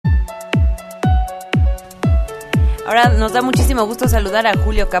Ahora nos da muchísimo gusto saludar a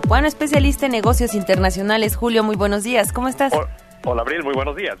Julio Capuano, especialista en negocios internacionales. Julio, muy buenos días, ¿cómo estás? Hola, Abril, muy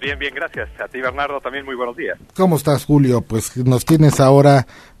buenos días. Bien, gracias. A ti, Bernardo, también muy buenos días. ¿Cómo estás, Julio? Pues nos tienes ahora,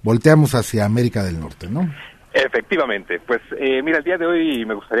 volteamos hacia América del Norte, ¿no? Efectivamente. Pues mira, el día de hoy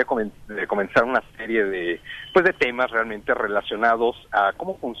me gustaría comenzar una serie de temas realmente relacionados a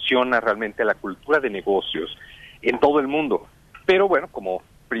cómo funciona realmente la cultura de negocios en todo el mundo. Pero bueno, como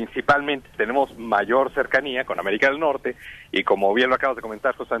principalmente tenemos mayor cercanía con América del Norte y como bien lo acabas de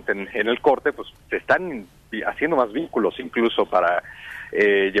comentar justamente en el corte, pues se están haciendo más vínculos incluso para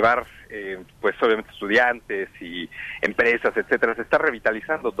llevar pues obviamente estudiantes y empresas, etcétera. Se está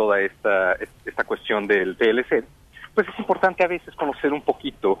revitalizando toda esta cuestión del TLC. Pues es importante a veces conocer un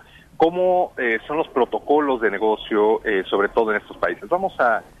poquito cómo son los protocolos de negocio, sobre todo en estos países. Vamos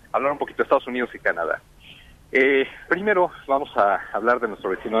a hablar un poquito de Estados Unidos y Canadá. Primero vamos a hablar de nuestro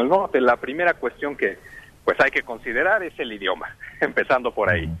vecino del norte. La primera cuestión que pues hay que considerar es el idioma, empezando por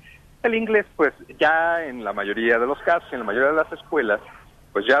ahí. El inglés, pues ya en la mayoría de los casos, en la mayoría de las escuelas,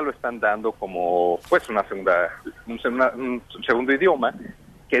 pues ya lo están dando como pues un segundo idioma,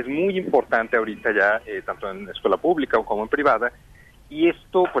 que es muy importante ahorita ya, tanto en escuela pública como en privada, y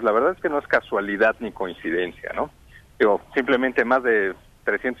esto pues la verdad es que no es casualidad ni coincidencia, ¿no? Digo, simplemente más de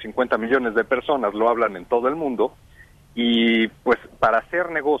 350 millones de personas lo hablan en todo el mundo, y pues para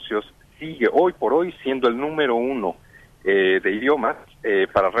hacer negocios sigue hoy por hoy siendo el número uno de idiomas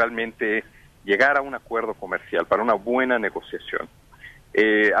para realmente llegar a un acuerdo comercial, para una buena negociación.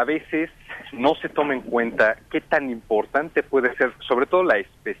 A veces no se toma en cuenta qué tan importante puede ser, sobre todo la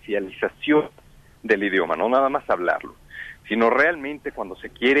especialización del idioma, no nada más hablarlo, sino realmente cuando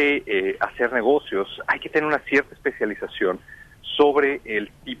se quiere hacer negocios hay que tener una cierta especialización sobre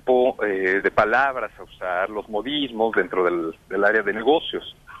el tipo de palabras a usar, los modismos dentro del área de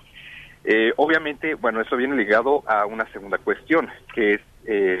negocios. Obviamente, bueno, eso viene ligado a una segunda cuestión, que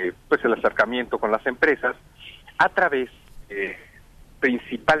es pues el acercamiento con las empresas a través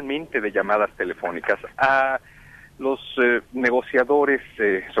principalmente de llamadas telefónicas. A los negociadores,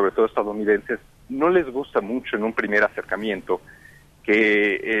 sobre todo estadounidenses, no les gusta mucho en un primer acercamiento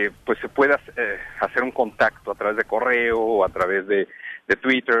que pues se pueda hacer un contacto a través de correo o a través de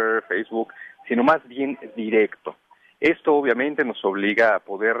Twitter, Facebook, sino más bien directo. Esto obviamente nos obliga a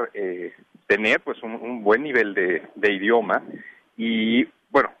poder tener pues un buen nivel de idioma y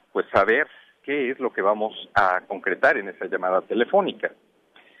bueno, pues saber qué es lo que vamos a concretar en esa llamada telefónica.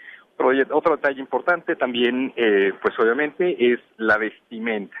 Otro detalle importante también, pues obviamente, es la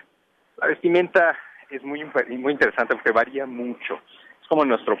vestimenta. La vestimenta es muy interesante porque varía mucho. Es como en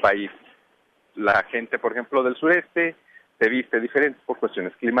nuestro país. La gente, por ejemplo, del sureste se viste diferente por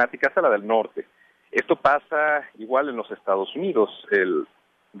cuestiones climáticas a la del norte. Esto pasa igual en los Estados Unidos,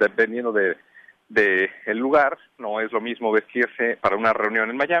 dependiendo de el lugar. No es lo mismo vestirse para una reunión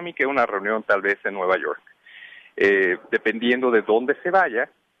en Miami que una reunión tal vez en Nueva York. Dependiendo de dónde se vaya,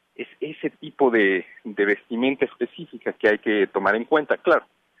 es ese tipo de vestimenta específica que hay que tomar en cuenta. Claro,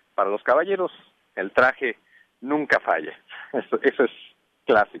 para los caballeros el traje nunca falla, eso es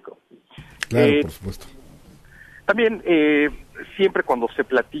clásico. Claro, por supuesto. También, siempre cuando se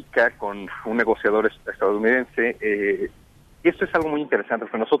platica con un negociador estadounidense, esto es algo muy interesante,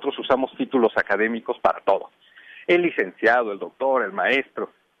 porque nosotros usamos títulos académicos para todo. El licenciado, el doctor, el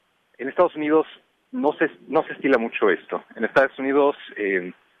maestro. En Estados Unidos no se estila mucho esto. En Estados Unidos,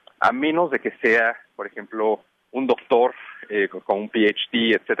 a menos de que sea, por ejemplo, un doctor con un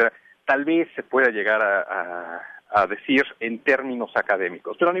PhD, etcétera, tal vez se pueda llegar a decir en términos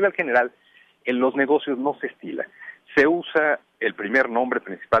académicos. Pero a nivel general, en los negocios no se estila. Se usa el primer nombre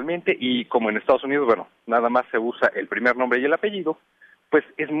principalmente y como en Estados Unidos, bueno, nada más se usa el primer nombre y el apellido, pues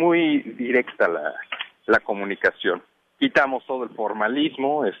es muy directa la comunicación. Quitamos todo el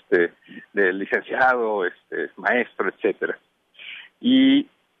formalismo del licenciado, maestro, etcétera. Y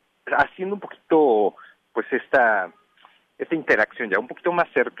haciendo un poquito pues esta interacción ya un poquito más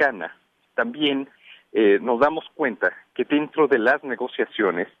cercana, también nos damos cuenta que dentro de las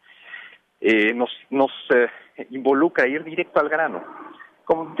negociaciones nos involucra ir directo al grano.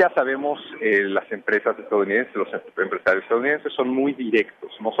 Como ya sabemos, las empresas estadounidenses, los empresarios estadounidenses son muy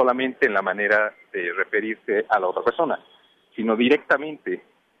directos, no solamente en la manera de referirse a la otra persona, sino directamente,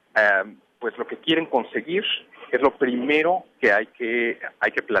 pues lo que quieren conseguir es lo primero que hay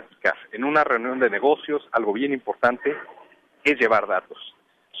que platicar. En una reunión de negocios, algo bien importante es llevar datos,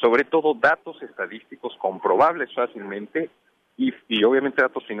 sobre todo datos estadísticos comprobables fácilmente y obviamente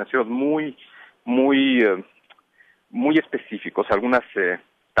datos financieros muy específicos, algunas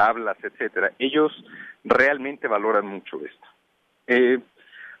tablas, etcétera. Ellos realmente valoran mucho esto.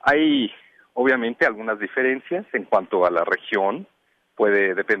 Hay Obviamente algunas diferencias en cuanto a la región,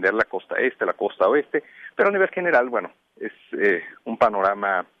 puede depender la costa este, la costa oeste, pero a nivel general, bueno, es un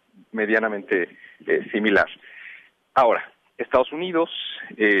panorama medianamente similar. Ahora, Estados Unidos,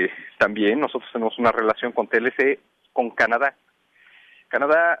 también nosotros tenemos una relación con TLC, con Canadá.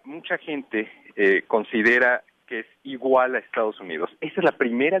 Canadá, mucha gente considera que es igual a Estados Unidos. Esa es la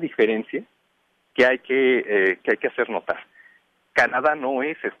primera diferencia que hay que hacer notar. Canadá no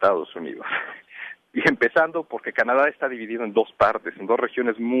es Estados Unidos. Y empezando porque Canadá está dividido en dos partes, en dos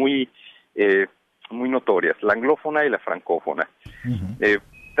regiones muy notorias, la anglófona y la francófona. Uh-huh.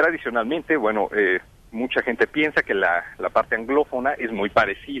 Tradicionalmente, bueno, mucha gente piensa que la parte anglófona es muy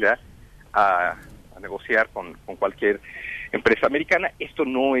parecida a negociar con cualquier empresa americana. Esto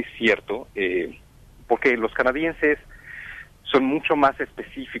no es cierto, porque los canadienses son mucho más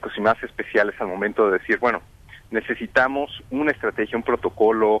específicos y más especiales al momento de decir, bueno, necesitamos una estrategia, un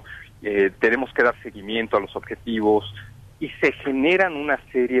protocolo, tenemos que dar seguimiento a los objetivos, y se generan una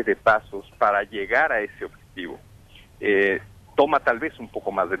serie de pasos para llegar a ese objetivo. Toma tal vez un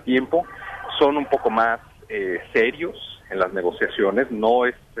poco más de tiempo, son un poco más serios en las negociaciones, no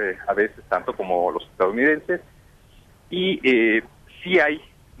es a veces tanto como los estadounidenses, y sí hay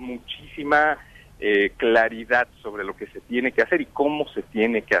muchísima claridad sobre lo que se tiene que hacer y cómo se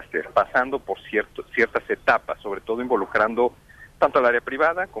tiene que hacer, pasando por ciertas etapas, sobre todo involucrando tanto al área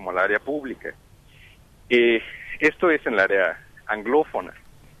privada como al área pública. Esto es en el área anglófona.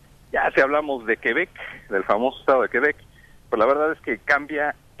 Ya si hablamos de Quebec, del famoso estado de Quebec, pues la verdad es que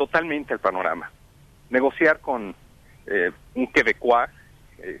cambia totalmente el panorama. Negociar con un quebecois,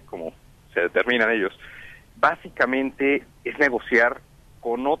 como se determinan ellos, básicamente es negociar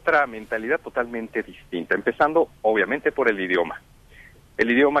con otra mentalidad totalmente distinta, empezando obviamente por el idioma.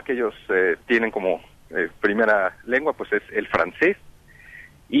 El idioma que ellos tienen como primera lengua pues es el francés,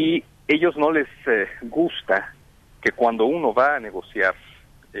 y ellos no les gusta que cuando uno va a negociar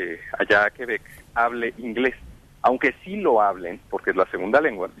allá a Quebec hable inglés, aunque sí lo hablen porque es la segunda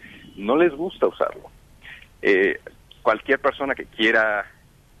lengua, no les gusta usarlo. Cualquier persona que quiera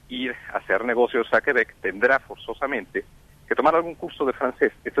ir a hacer negocios a Quebec tendrá forzosamente que tomar algún curso de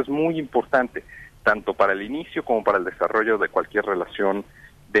francés. Esto es muy importante, tanto para el inicio como para el desarrollo de cualquier relación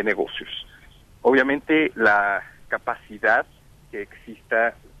de negocios. Obviamente la capacidad que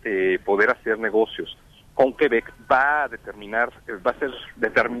exista de poder hacer negocios con Quebec va a ser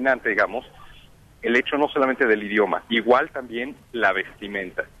determinante, digamos, el hecho no solamente del idioma, igual también la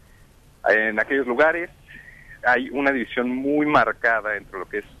vestimenta. En aquellos lugares hay una división muy marcada entre lo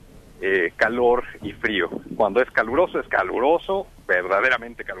que es calor y frío. Cuando es caluroso,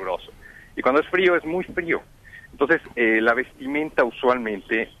 verdaderamente caluroso. Y cuando es frío, es muy frío. Entonces, la vestimenta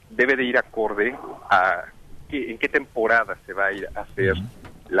usualmente debe de ir acorde a en qué temporada se va a ir a hacer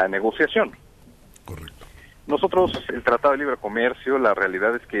la negociación. Correcto. Nosotros, el Tratado de Libre Comercio, la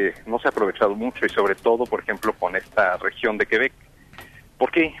realidad es que no se ha aprovechado mucho, y sobre todo, por ejemplo, con esta región de Quebec.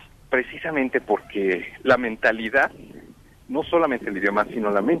 ¿Por qué? Precisamente porque la mentalidad, no solamente el idioma, sino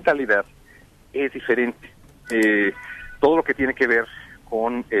la mentalidad es diferente. Todo lo que tiene que ver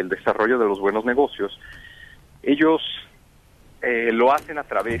con el desarrollo de los buenos negocios, ellos lo hacen a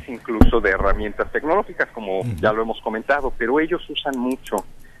través incluso de herramientas tecnológicas, como ya lo hemos comentado, pero ellos usan mucho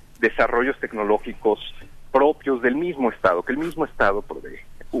desarrollos tecnológicos propios del mismo Estado, que el mismo Estado provee.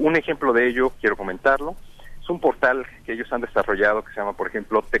 Un ejemplo de ello, quiero comentarlo, es un portal que ellos han desarrollado que se llama, por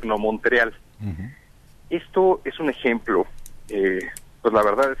ejemplo, Tecnomontreal. Esto es un ejemplo, pues la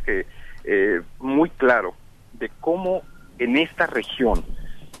verdad es que muy claro de cómo en esta región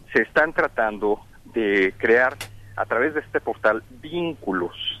se están tratando de crear a través de este portal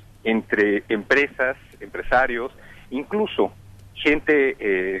vínculos entre empresas, empresarios, incluso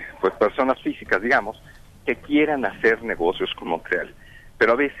gente, pues personas físicas, digamos, que quieran hacer negocios con Montreal.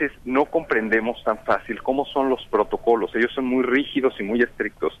 Pero a veces no comprendemos tan fácil cómo son los protocolos. Ellos son muy rígidos y muy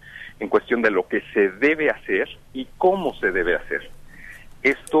estrictos en cuestión de lo que se debe hacer y cómo se debe hacer.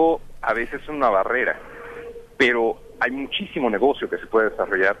 Esto a veces es una barrera, pero hay muchísimo negocio que se puede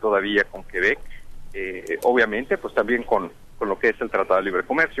desarrollar todavía con Quebec, obviamente, pues también con lo que es el Tratado de Libre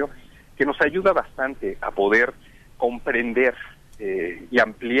Comercio, que nos ayuda bastante a poder comprender y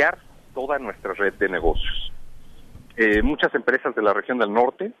ampliar toda nuestra red de negocios. Muchas empresas de la región del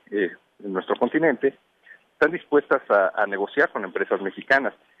norte, en nuestro continente, están dispuestas a negociar con empresas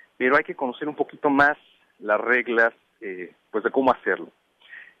mexicanas, pero hay que conocer un poquito más las reglas, pues de cómo hacerlo.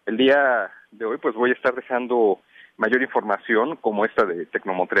 El día de hoy, pues voy a estar dejando mayor información, como esta de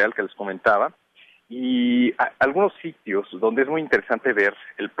Tecnomontreal que les comentaba, y algunos sitios donde es muy interesante ver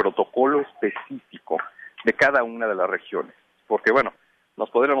el protocolo específico de cada una de las regiones, porque bueno, nos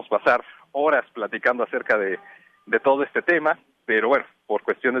podríamos pasar horas platicando acerca de todo este tema, pero bueno, por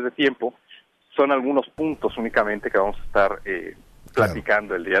cuestiones de tiempo, son algunos puntos únicamente que vamos a estar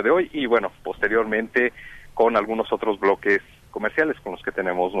platicando el día de hoy, y bueno, posteriormente con algunos otros bloques comerciales con los que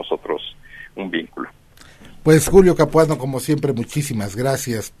tenemos nosotros un vínculo. Pues Julio Capuano, como siempre, muchísimas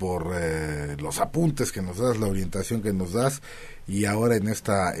gracias por los apuntes que nos das, la orientación que nos das, y ahora en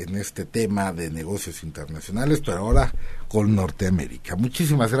este tema de negocios internacionales, pero ahora con Norteamérica.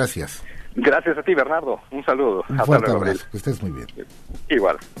 Muchísimas gracias. Gracias a ti, Bernardo. Un saludo. Un fuerte abrazo. Que estés muy bien.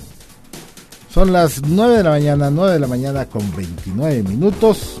 Igual. Son las 9 de la mañana con 29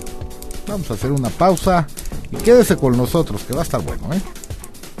 minutos. Vamos a hacer una pausa y quédese con nosotros, que va a estar bueno, ¿eh?